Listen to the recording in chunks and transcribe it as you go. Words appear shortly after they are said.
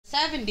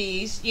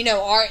70s, you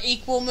know, our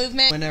equal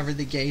movement. Whenever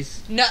the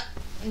gays... No,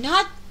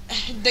 not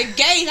the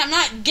gays. I'm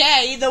not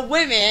gay. The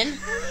women.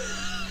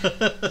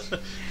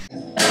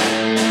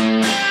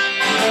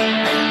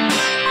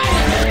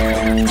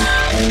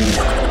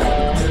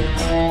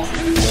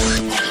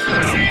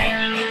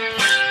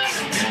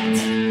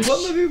 What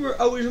movie were...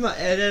 Oh, we were talking about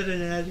Ed, Edd,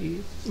 and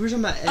Eddy. We were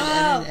talking about Ed,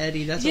 Edd, and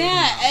Eddy. That's what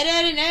yeah, Ed,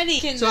 Edd, and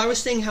Eddy. So I was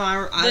saying how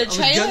I was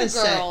gonna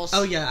Girls. say...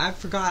 Oh, yeah, I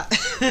forgot.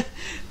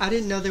 I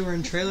didn't know they were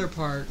in trailer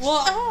parks.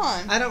 Well, come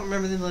on. I don't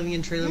remember them living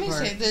in trailer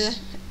parks.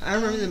 I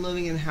remember them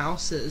living in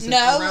houses.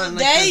 No, around,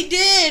 they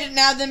did.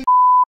 Now them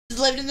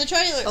lived in the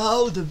trailer.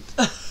 Oh, the...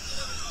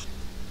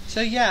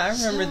 So, yeah, I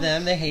remember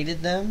them. They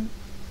hated them.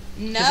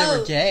 No. Because they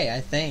were gay,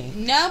 I think.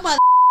 No,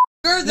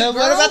 No,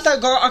 what about the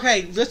girl?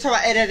 Okay, let's talk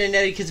about Ed, Edd, and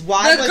Eddy, because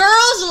why the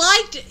girls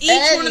liked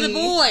each one of the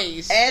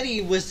boys.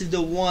 Eddie was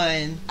the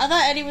one. I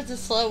thought Eddie was the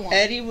slow one.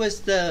 Eddie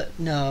was the...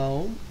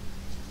 No.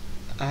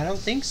 I don't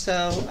think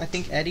so. I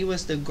think Eddie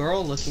was the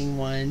girl-looking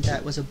one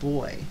that was a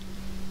boy.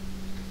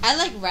 I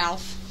like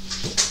Ralph.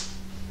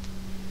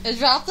 Is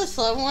Ralph the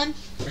slow one?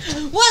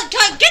 What?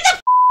 Get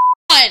the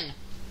one!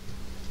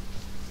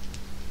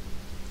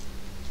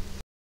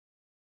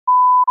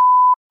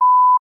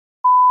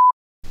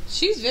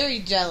 She's very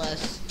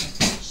jealous.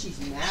 She's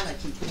mad I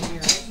keep putting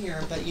her in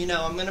here, but you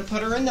know, I'm gonna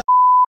put her in the...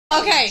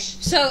 Okay,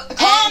 so...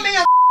 Call me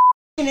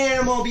a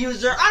animal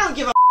abuser. I don't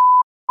give a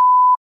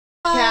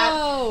cat.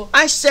 Oh.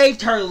 I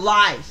saved her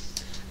life.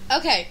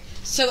 Okay,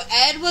 so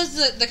Ed was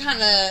the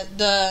kind of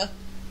the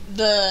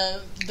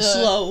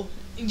slow.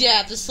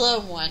 Yeah, the slow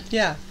one.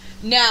 Yeah.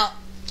 Now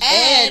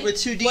Ed with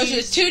two D's. Was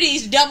with two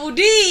D's. Double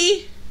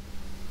D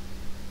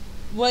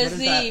was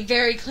the that?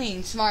 very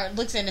clean, smart,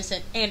 looks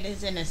innocent, and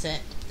is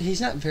innocent. He's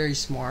not very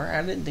smart.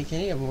 I didn't think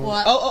any of them were.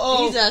 Well,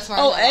 oh. He's a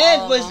smart. Oh,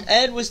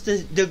 Ed was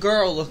the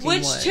girl looking one.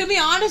 Which, to be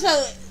honest,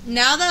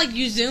 now that like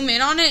you zoom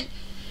in on it,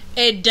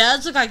 it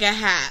does look like a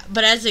hat.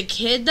 But as a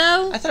kid,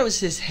 though, I thought it was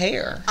his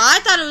hair. I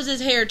thought it was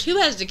his hair too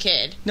as a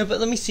kid. No, but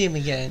let me see him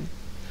again.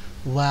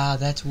 Wow,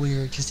 that's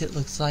weird because it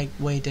looks like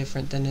way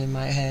different than in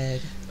my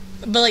head.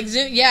 But like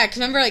zoom, yeah, because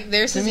remember like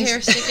there's his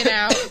hair sticking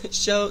out.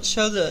 show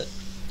the.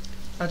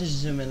 I'll just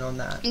zoom in on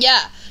that.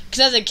 Yeah, because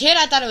as a kid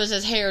I thought it was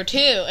his hair too,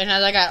 and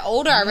as I got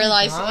older I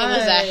realized it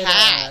was a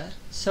hat.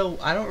 So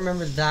I don't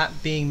remember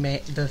that being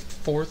the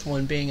fourth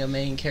one being a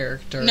main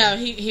character. No,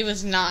 he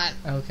was not.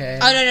 Okay.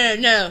 Oh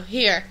no.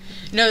 Here,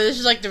 no, this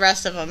is like the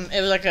rest of them.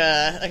 It was like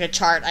a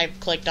chart I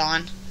clicked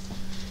on.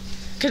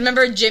 Cause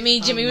remember Jimmy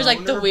was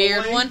like the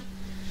weird one.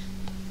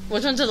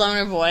 Which one's a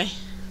loner boy?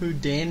 Who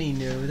Danny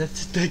knew.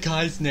 That's the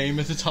guy's name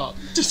at the top.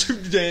 Just who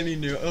Danny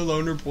knew. A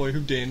loner boy who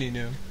Danny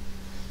knew.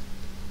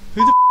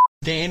 Who the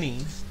Danny?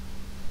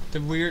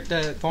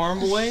 The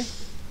farm boy?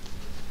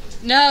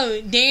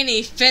 No,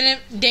 Danny's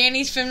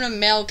feminine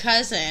male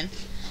cousin.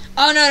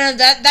 Oh no,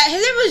 that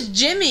his name was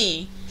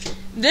Jimmy.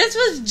 This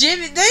was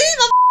Jimmy. These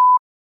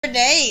are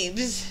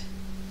names.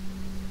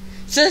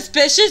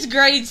 Suspicious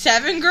grade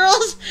 7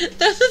 girls. These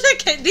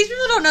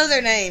people don't know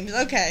their names.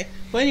 Okay.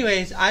 Well,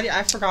 anyways,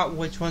 I forgot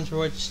which ones were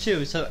which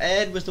too. So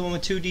Ed was the one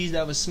with 2 D's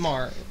that was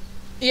smart.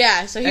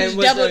 Yeah, so he was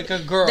double. Like a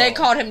girl. They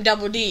called him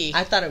Double D.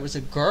 I thought it was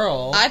a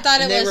girl. I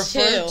thought it was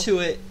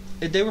too.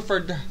 They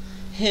referred to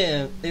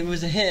him. It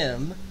was a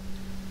him.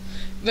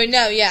 But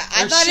no, yeah,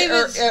 I thought it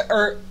was.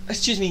 Or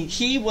excuse me,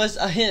 he was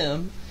a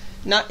him.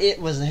 Not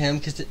it was a him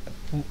because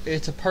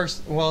it's a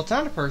person. Well, it's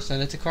not a person.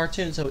 It's a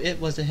cartoon, so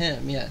it was a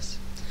him. Yes.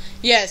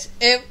 Yes,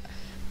 it.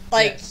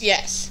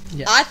 Yes.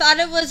 I thought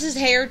it was his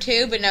hair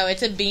too, but no,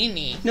 it's a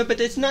beanie. No, but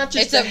it's not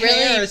just the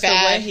hair, it's the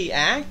way he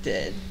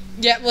acted.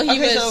 Yeah, well, he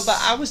was...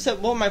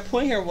 my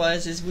point here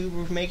is we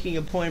were making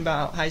a point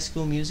about High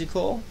School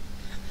Musical.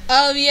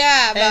 Oh,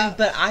 yeah.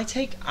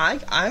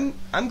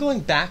 I'm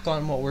going back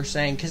on what we're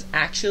saying, because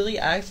actually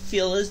I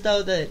feel as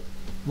though that,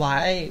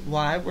 why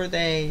were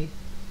they,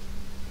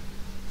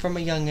 from a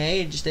young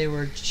age, they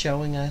were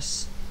showing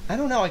us, I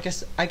don't know, I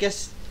guess, I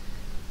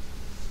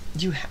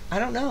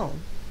don't know.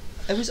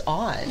 It was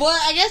odd. Well,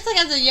 I guess, like,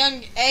 as a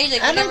young age,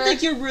 like, I don't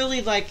think you're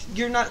really, like,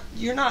 you're not,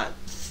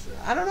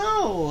 I don't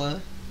know.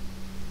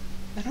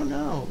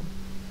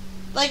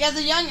 Like, as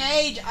a young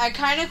age, I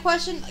kind of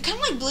question, kind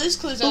of like Blue's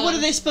Clues. But what are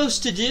they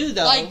supposed to do,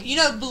 though? Like, you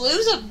know,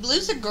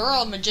 Blue's a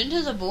girl,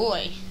 Magenta's a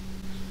boy.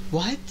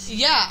 What?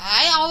 Yeah,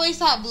 I always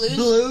thought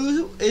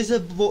Blue is a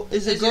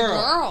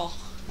girl.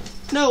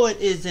 No, it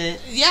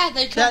isn't. Yeah,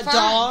 they confirmed. That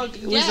dog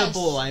was a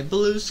boy.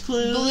 Blue's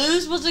Clues.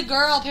 Blue's was a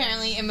girl,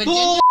 apparently, and Magenta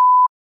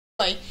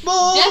boy.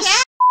 Bull.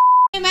 That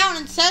came out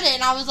and said it,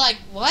 and I was like,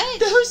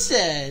 what? Who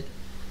said?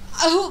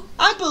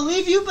 I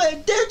believe you,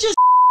 but they're just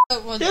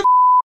they're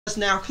us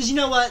now, because you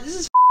know what? This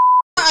is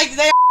like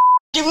they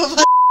with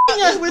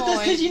us,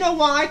 because you know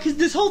why? Because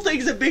this whole thing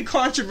is a big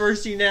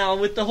controversy now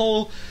with the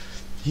whole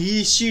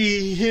he,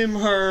 she, him,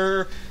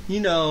 her,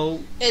 you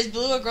know. Is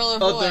Blue a girl or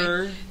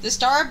boy? The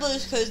star of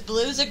Blue's Clues,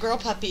 Blue is a girl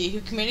puppy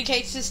who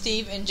communicates to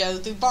Steve and Joe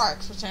through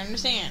barks, which I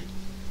understand.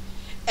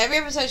 Every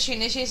episode she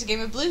initiates a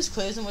game of Blue's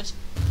Clues in which...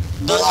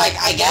 But, like,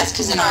 I guess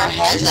because in our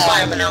head, though...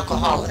 I'm an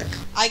alcoholic.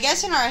 I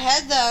guess in our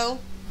head, though,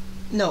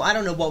 No, I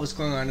don't know what was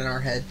going on in our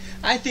head.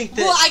 I think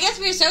that... Well, I guess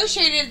we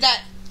associated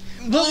that...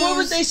 But what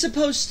were they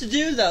supposed to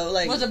do, though?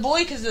 Like, was a boy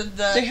because of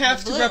the... They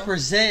have to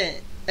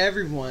represent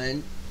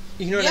everyone.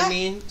 You know what I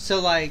mean? So,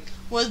 like...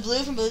 Was blue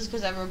from Blues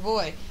because of a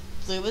boy.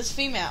 Blue was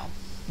female.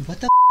 What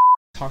the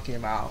talking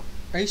about?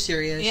 Are you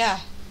serious? Yeah.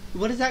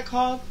 What is that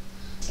called?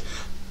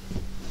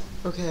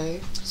 Okay.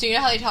 So you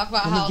know how they talk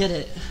about Let me get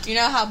it. You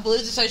know how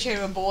blue's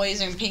associated with boys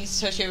and pink's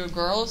associated with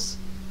girls?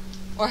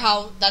 Or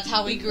how that's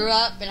how we grew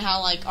up and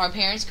how, like, our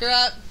parents grew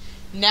up?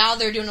 Now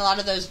they're doing a lot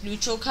of those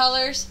neutral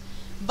colors.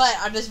 But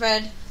I just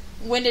read,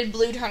 when did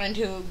blue turn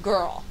into a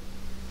girl?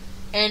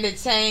 And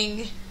it's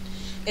saying...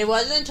 It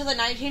wasn't until the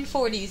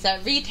 1940s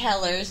that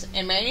retailers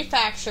and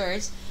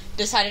manufacturers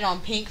decided on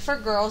pink for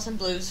girls and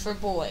blues for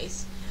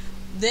boys.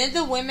 Then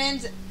the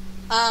women's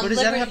what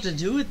does that have to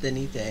do with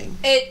anything?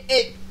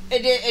 It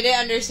didn't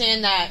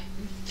understand that.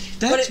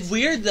 That's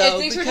weird though. It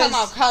thinks we're talking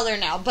about color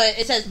now, but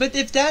it says. But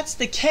if that's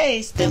the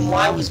case, then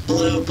why was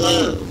blue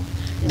blue?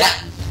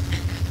 That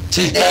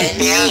to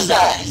confuse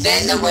us.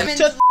 Then the women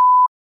to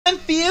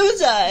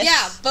confuse us.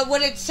 Yeah, but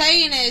what it's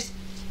saying is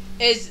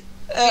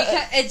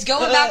it's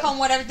going back on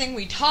what everything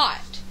we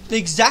taught.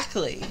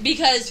 Exactly.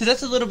 Because so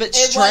that's a little bit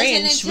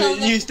strange.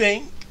 You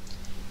think?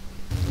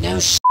 No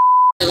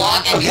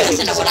log and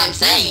listen to what I'm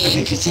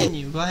saying.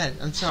 Continue. Go ahead.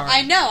 I'm sorry.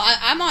 I know.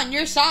 I'm on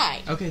your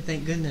side. Okay,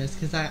 thank goodness,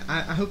 because I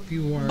hope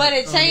you were. But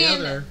it's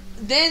saying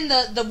then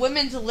the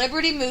women's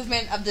liberty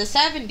movement of the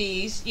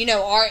 70s, you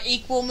know, our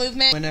equal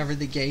movement. Whenever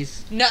the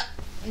gays. No,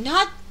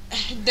 not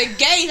the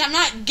gays. I'm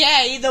not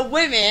gay. The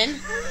women.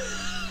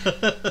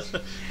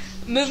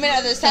 Movement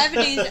of the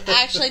 70s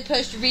actually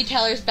pushed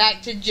retailers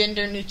back to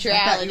gender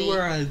neutrality.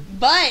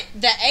 But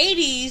the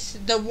 80s,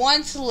 the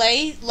once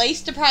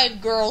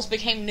lace-deprived girls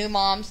became new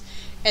moms,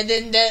 and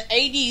then the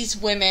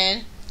 80s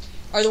women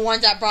are the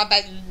ones that brought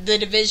back the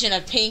division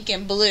of pink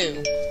and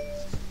blue.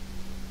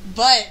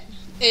 But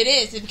it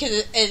is,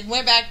 because it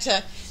went back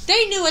to...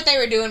 They knew what they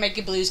were doing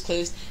making Blue's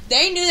Clues.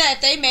 They knew that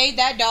if they made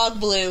that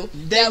dog blue,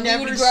 that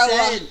we would grow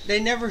up...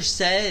 They never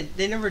specified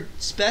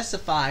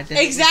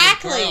that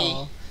exactly. It was a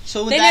girl.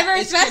 So they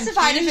never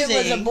specified if it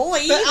was a boy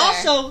either. But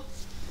also,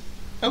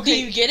 okay,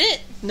 do you get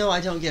it? No,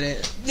 I don't get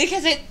it.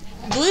 Because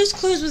Blue's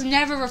Clues was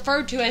never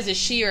referred to as a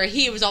she or a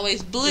he. It was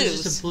always Blues. It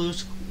was just a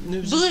blues.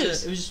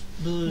 Blues. It was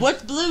just blues.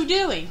 What's Blue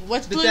doing?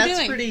 What's Blue doing?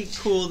 That's pretty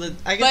cool.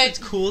 I guess it's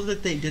cool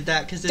that they did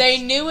that because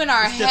they knew in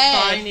our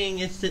head.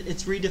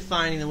 It's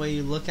redefining the way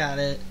you look at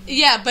it.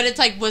 Yeah, but it's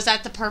like, was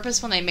that the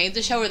purpose when they made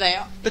the show? Or they?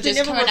 But they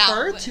never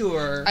referred to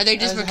her. Are they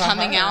just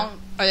coming out?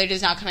 Are they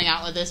just now coming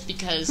out with this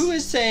because? Who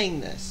is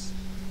saying this?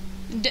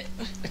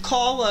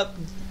 Call up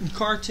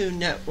Cartoon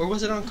Network. Or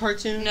was it on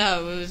Cartoon?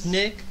 No, it was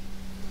Nick.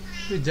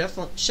 Who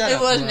definitely shut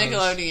up. It was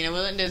Nickelodeon. It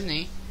wasn't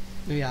Disney.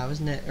 Yeah, it was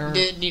Nick.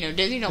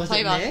 Disney don't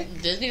play about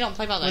Nick? Disney don't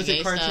play about that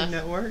gay stuff. Was it Cartoon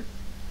Network?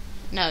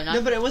 No, not.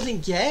 No, but it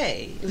wasn't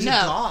gay. It was a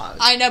dog.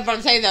 I know, but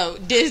I'm saying though,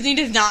 Disney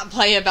does not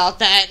play about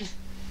that.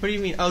 What do you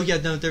mean? Oh yeah,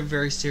 no, they're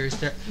very serious.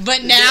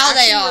 But now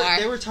they are.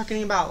 They were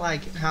talking about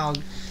like how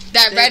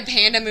that Red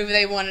Panda movie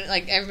they wanted,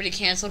 like everybody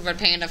canceled Red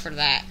Panda for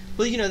that.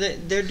 Well, you know,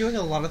 they're doing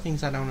a lot of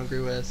things I don't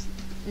agree with.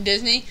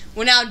 Disney?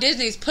 Well, now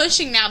Disney's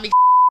pushing now because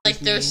like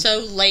they're so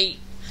late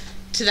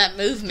to that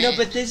movement. No,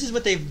 but this is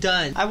what they've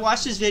done. I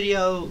watched this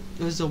video.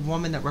 It was a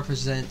woman that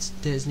represents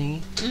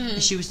Disney. Mm-hmm.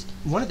 And she was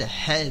one of the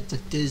heads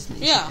of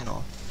Disney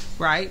Channel.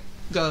 Right?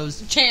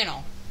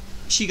 Channel.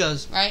 She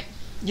goes... Right?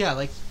 Yeah,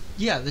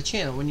 the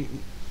channel. When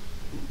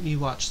you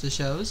watch the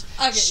shows.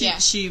 Okay,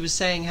 She was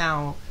saying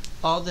how...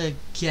 all the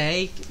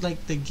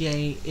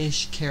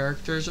gay-ish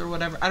characters or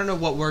whatever. I don't know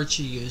what word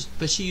she used,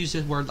 but she used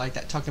a word like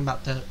that, talking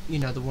about the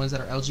ones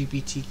that are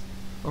LGBT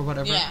or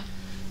whatever. Yeah.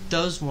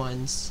 Those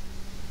ones,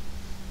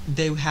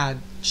 they had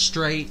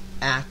straight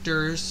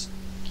actors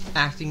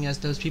acting as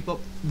those people,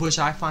 which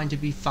I find to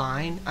be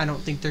fine. I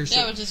don't think there's...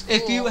 which is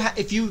cool.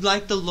 If you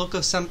like the look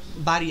of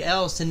somebody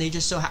else, and they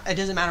just it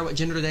doesn't matter what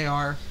gender they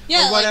are,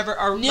 or whatever.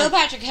 Like Neil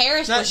Patrick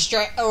Harris was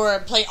straight,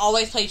 or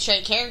always played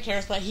straight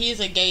characters, but he is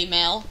a gay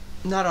male.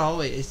 Not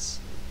always.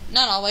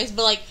 Not always,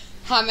 but like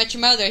How I Met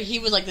Your Mother, he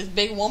was like this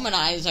big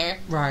womanizer.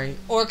 Right.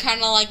 Or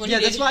kind of like when he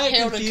did Harold and Kumar. Yeah,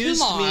 that's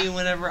why it confused me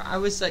whenever I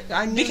was like,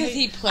 I knew because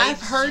he played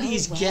I've heard so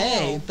he's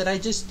gay, but I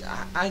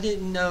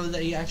didn't know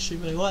that he actually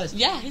really was.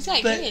 Yeah, he's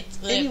got gay.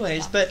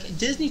 Anyways, but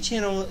Disney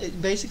Channel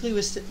basically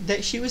was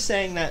that she was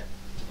saying that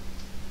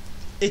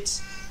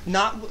it's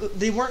not,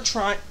 they weren't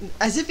trying,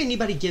 as if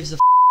anybody gives a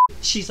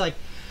she's like,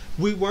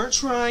 we weren't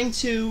trying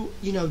to,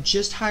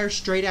 just hire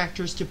straight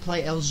actors to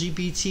play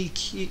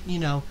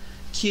LGBTQ,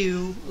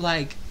 Q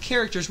like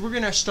characters. We're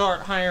gonna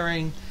start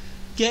hiring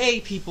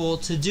gay people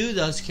to do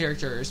those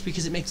characters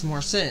because it makes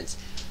more sense.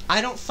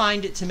 I don't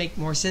find it to make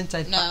more sense.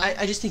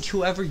 I just think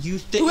whoever's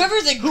a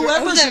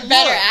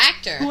better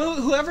actor,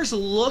 whoever's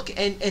look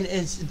and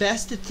is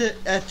best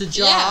at the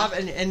job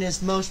and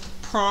is most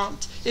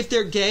prompt. If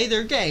they're gay,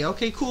 they're gay.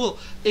 Okay, cool.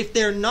 If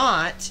they're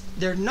not.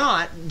 They're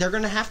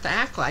gonna have to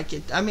act like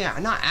it. I mean,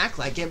 not act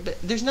like it,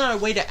 but there's not a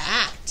way to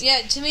act. Yeah,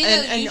 to me,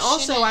 and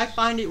also I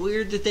find it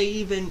weird that they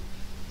even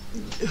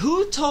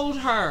who told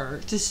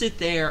her to sit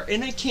there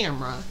in a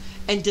camera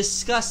and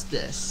discuss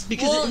this?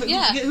 Because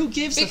who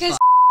gives a fuck?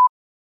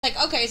 Like,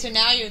 okay, so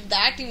now the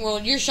acting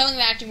world, you're showing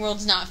the acting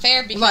world's not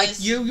fair because... Like,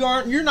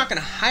 you're not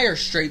going to hire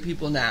straight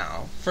people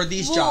now for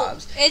these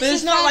jobs. But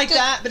it's not like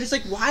that, but it's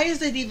like, why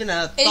is it even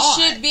a thought?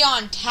 It should be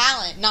on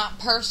talent, not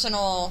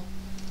personal...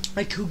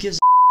 Like, who gives a...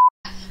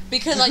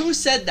 Because, like... Who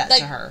said that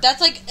to her? That's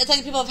like, it's like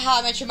the people of How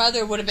I Met Your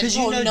Mother would have been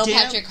told, Neil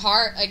Patrick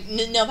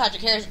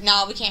Harris,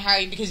 no, we can't hire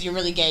you because you're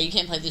really gay, you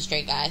can't play the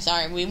straight guy,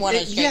 sorry, we want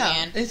a straight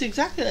man. Yeah, it's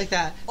exactly like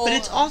that. But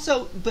it's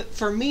also... But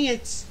for me,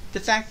 it's the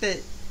fact that...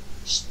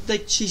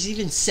 Like, she's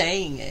even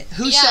saying it.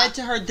 Who said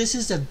to her, this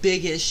is a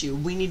big issue,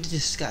 we need to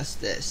discuss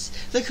this?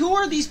 Like, who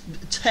are these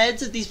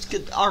heads of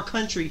our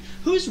country?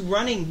 Who's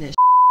running this?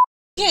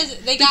 Because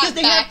they got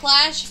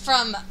backlash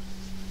from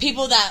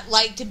people that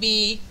like to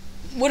be,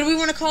 what do we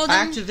want to call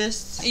them?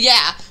 Activists?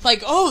 Yeah.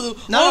 Like, all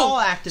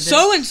activists.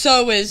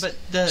 So-and-so is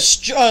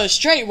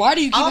straight. Why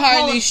do you keep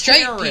hiring these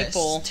straight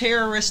people?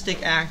 Terroristic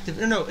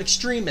activists. No,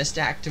 extremist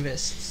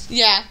activists.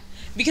 Yeah.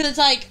 Because it's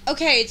like,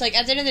 okay, it's like,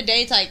 at the end of the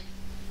day, it's like,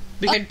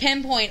 I could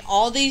pinpoint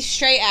all these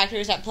straight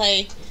actors that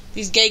play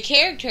these gay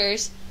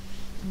characters,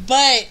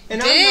 but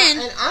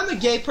I'm a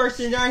gay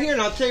person down here,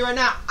 and I'll tell you right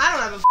now, I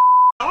don't have a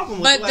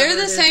problem with. But they're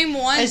the same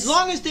ones. As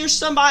long as there's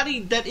somebody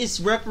that is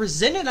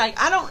represented,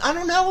 I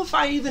don't know if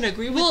I even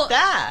agree with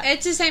that.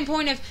 It's the same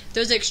point of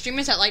those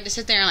extremists that like to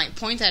sit there and like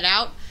point that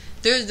out.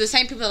 There's the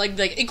same people that like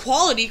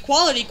equality.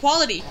 Well,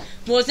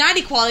 it's not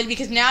equality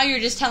because now you're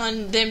just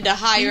telling them to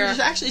hire.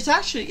 It's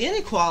actually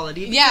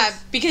inequality. Yeah,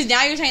 because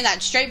now you're saying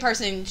that straight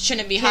person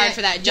shouldn't be hired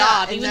for that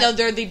job, even though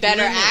they're the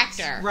better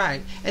actor.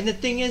 Right. And the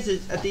thing is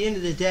at the end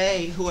of the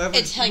day,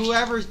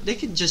 whoever they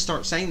could just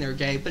start saying they're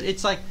gay, but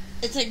it's like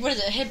what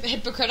is it?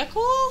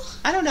 Hypocritical?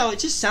 I don't know. It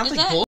just sounds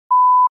like bull.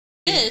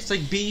 It's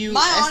like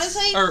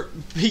BUS or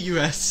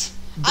BUS.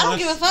 I don't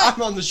give a fuck.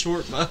 I'm on the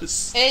short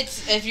bus.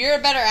 It's if you're a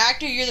better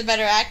actor, you're the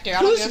better actor.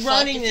 I don't give a fuck. Who's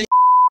running this?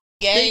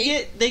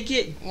 Gay. They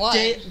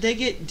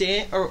get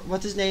Dan, or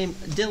what's his name,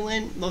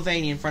 Dylan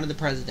Mulvaney in front of the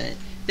president.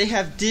 They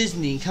have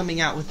Disney coming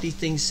out with these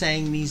things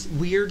saying these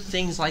weird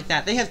things like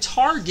that. They have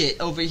Target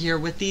over here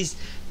with these.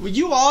 Well,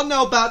 you all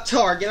know about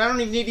Target. I don't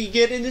even need to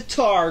get into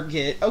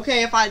Target.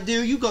 Okay, if I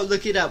do, you go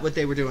look it up what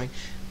they were doing.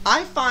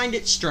 I find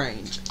it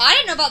strange. I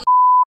didn't know about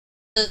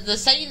the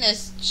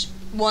Satanist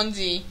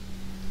onesie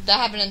that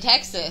happened in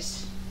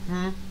Texas.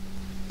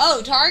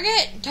 Oh,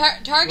 Target?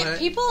 Target what?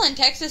 People in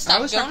Texas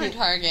stopped going to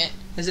Target.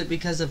 Is it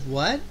because of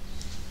what?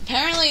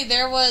 Apparently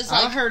there was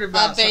like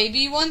a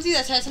baby onesie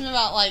that said something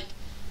about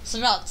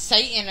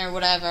Satan or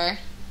whatever.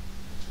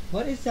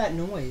 What is that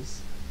noise?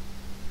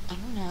 I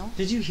don't know.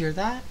 Did you hear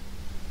that?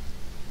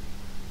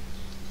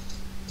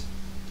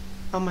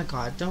 Oh my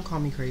god, don't call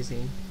me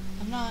crazy.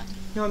 I'm not.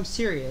 No, I'm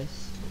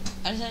serious.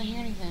 I just didn't hear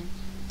anything.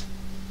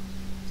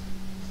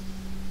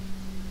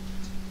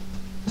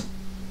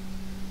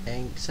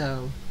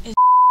 So is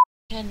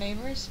had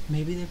neighbors?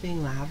 Maybe they're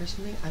being loud or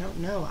something. I don't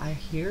know. I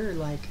hear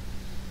like.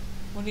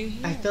 What do you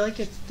hear? I feel like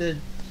it's the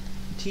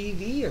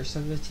TV or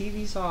something. The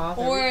TV's off.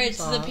 Or it's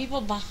the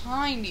people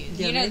behind you.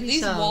 Yeah, you know,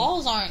 these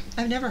walls aren't.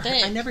 I never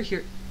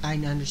hear. I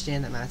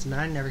understand that, Madison, but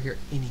I never hear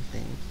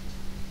anything.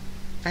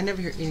 I never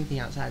hear anything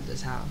outside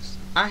this house.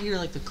 I hear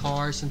like the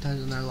cars sometimes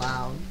when they're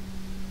loud.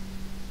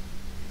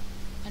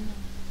 I know.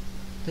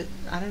 But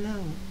I don't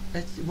know.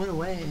 It went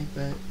away,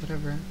 but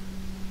whatever.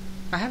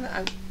 I'm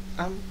okay.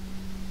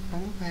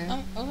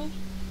 Oh, okay.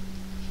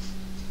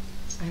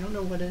 I don't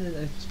know what it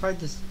is. It's probably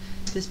this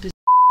bitch.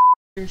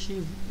 She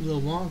a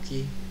little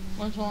wonky.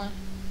 Which one?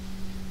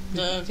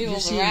 The people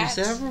with the rats?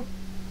 Several?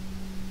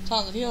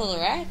 Talking the people with the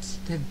rats?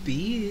 They have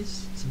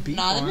bees. It's a bee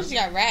farm. Them bitches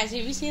got rats.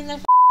 Have you seen their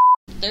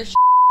This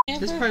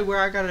is probably where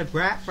I got a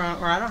rat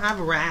from. Or I don't have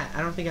a rat.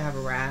 I don't think I have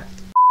a rat.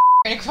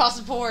 Right across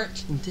the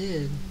porch. It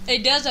did.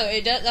 It does though.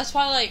 It does. That's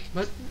why like.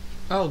 What?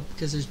 Oh,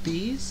 because there's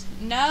bees?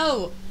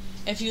 No.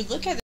 If you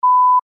look at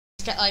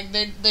like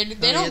they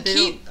don't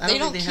keep well. I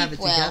don't think they have it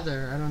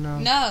together. I don't know.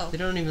 No. They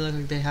don't even look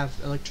like they have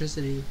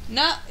electricity.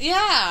 No.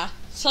 Yeah.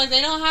 So like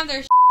they don't have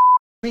their.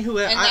 I mean,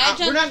 whoever.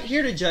 We're not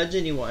here to judge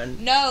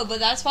anyone. No, but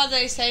that's why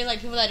they say like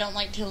people that don't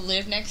like to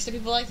live next to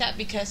people like that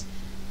because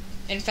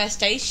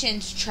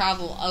infestations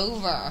travel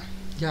over.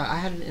 Yeah, I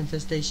had an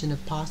infestation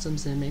of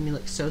possums and it made me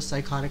look so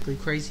psychotically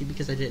crazy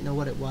because I didn't know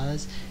what it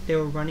was. They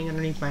were running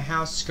underneath my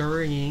house,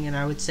 scurrying, and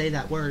I would say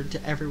that word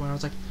to everyone. I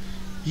was like,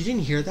 "You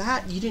didn't hear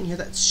that? You didn't hear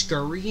that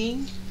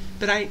scurrying?"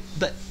 But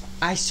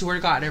I swear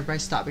to God, everybody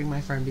stopped being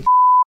my friend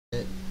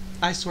because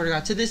I swear to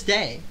God, to this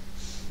day,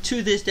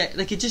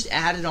 like it just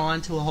added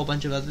on to a whole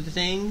bunch of other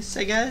things,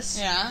 I guess.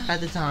 Yeah.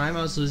 At the time,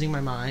 I was losing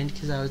my mind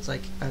because I was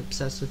like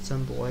obsessed with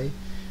some boy.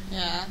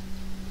 Yeah.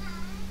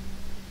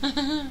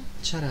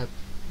 Shut up,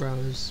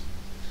 Rose.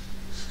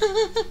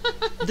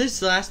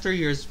 This last 3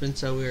 years has been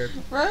so weird.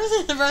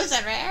 Rose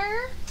that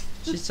rare?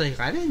 She's like,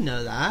 I didn't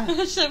know that.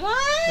 She's like,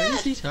 what? What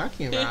is he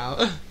talking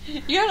about?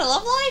 You had a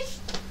love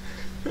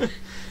life?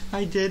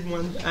 I did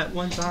at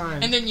one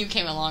time. And then you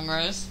came along,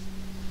 Rose.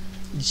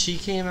 She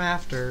came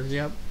after.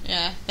 Yep.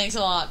 Yeah. Thanks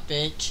a lot,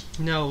 bitch.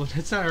 No,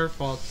 that's not her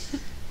fault.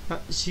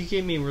 She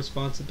gave me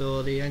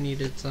responsibility. I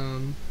needed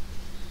some.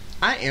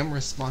 I am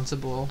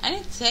responsible. I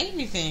didn't say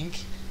anything.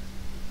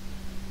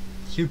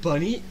 Your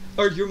bunny?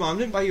 Or your mom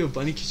didn't buy you a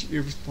bunny because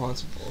you're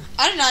irresponsible.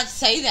 I did not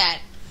say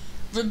that.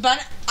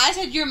 But I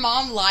said your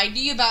mom lied to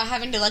you about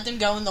having to let them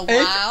go in the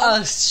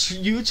wild. It's a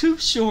YouTube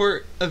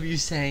short of you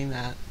saying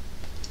that.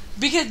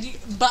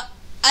 But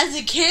as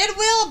a kid,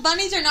 Will,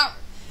 bunnies are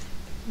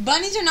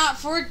not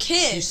for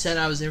kids. You said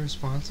I was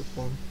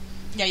irresponsible.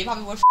 Yeah, you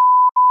probably would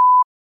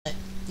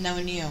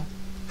knowing you.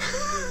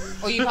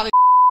 Or you probably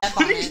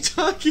What are you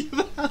talking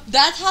about?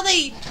 That's how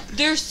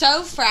they're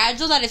so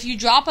fragile that if you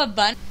drop a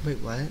bunny... Wait,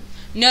 what?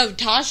 No,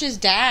 Tasha's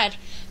dad,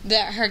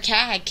 her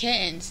cat had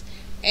kittens.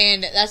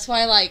 And that's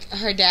why, like,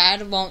 her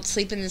dad won't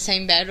sleep in the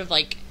same bed with,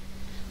 like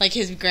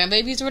his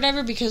grandbabies or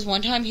whatever. Because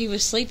one time he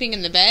was sleeping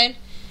in the bed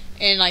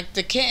and, like,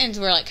 the kittens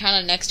were, like,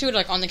 kind of next to it,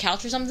 like, on the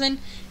couch or something.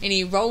 And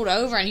he rolled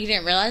over and he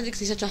didn't realize it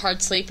because he's such a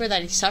hard sleeper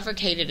that he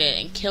suffocated it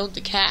and killed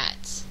the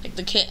cats. Like,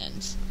 the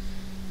kittens.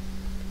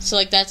 So,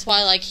 like, that's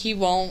why, like, he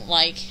won't,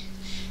 like...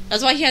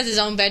 That's why he has his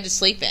own bed to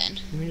sleep in.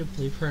 You mean to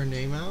bleep her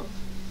name out?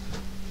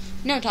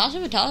 No, Tasha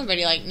would tell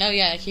everybody, like, no,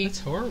 yeah, That's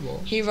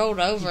horrible. He rolled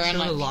over and,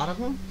 like... a lot of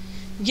them?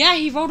 Yeah,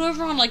 he rolled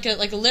over on, like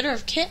a litter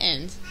of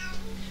kittens.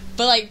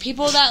 But, like,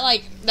 people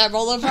that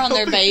roll over on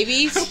their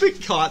babies... I hope we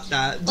caught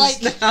that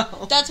just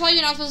now. That's why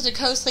you're not supposed to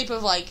co-sleep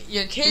with, like,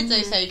 your kids,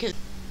 they say, because...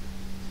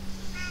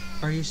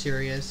 Are you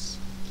serious?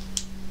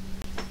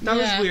 That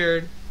was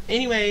weird.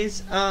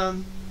 Anyways,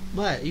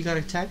 what? You got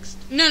a text?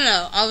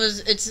 No. I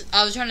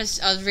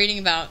was reading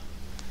about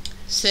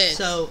Sid.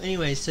 So,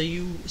 anyway, so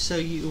you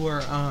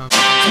were,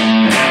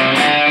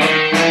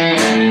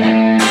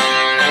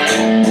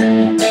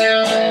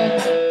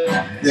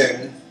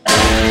 There.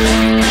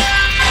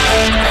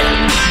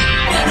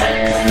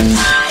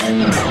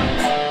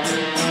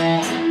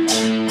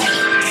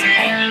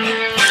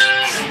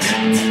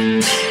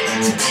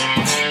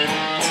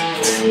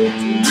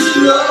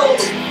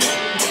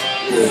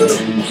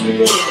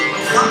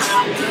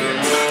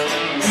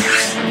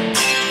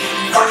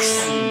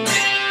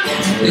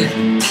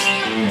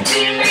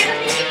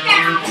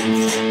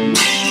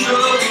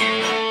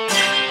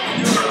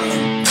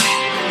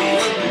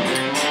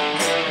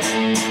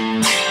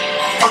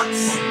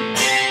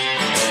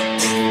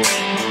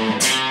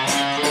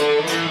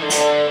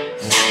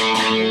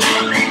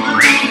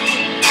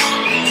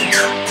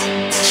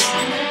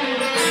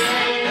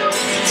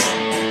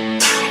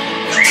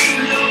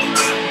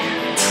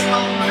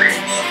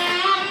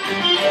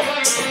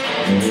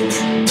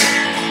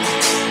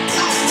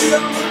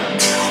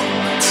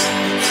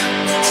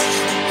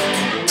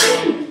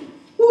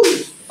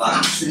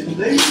 Foxy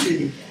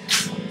lady.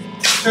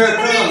 Turn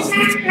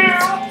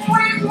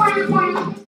around.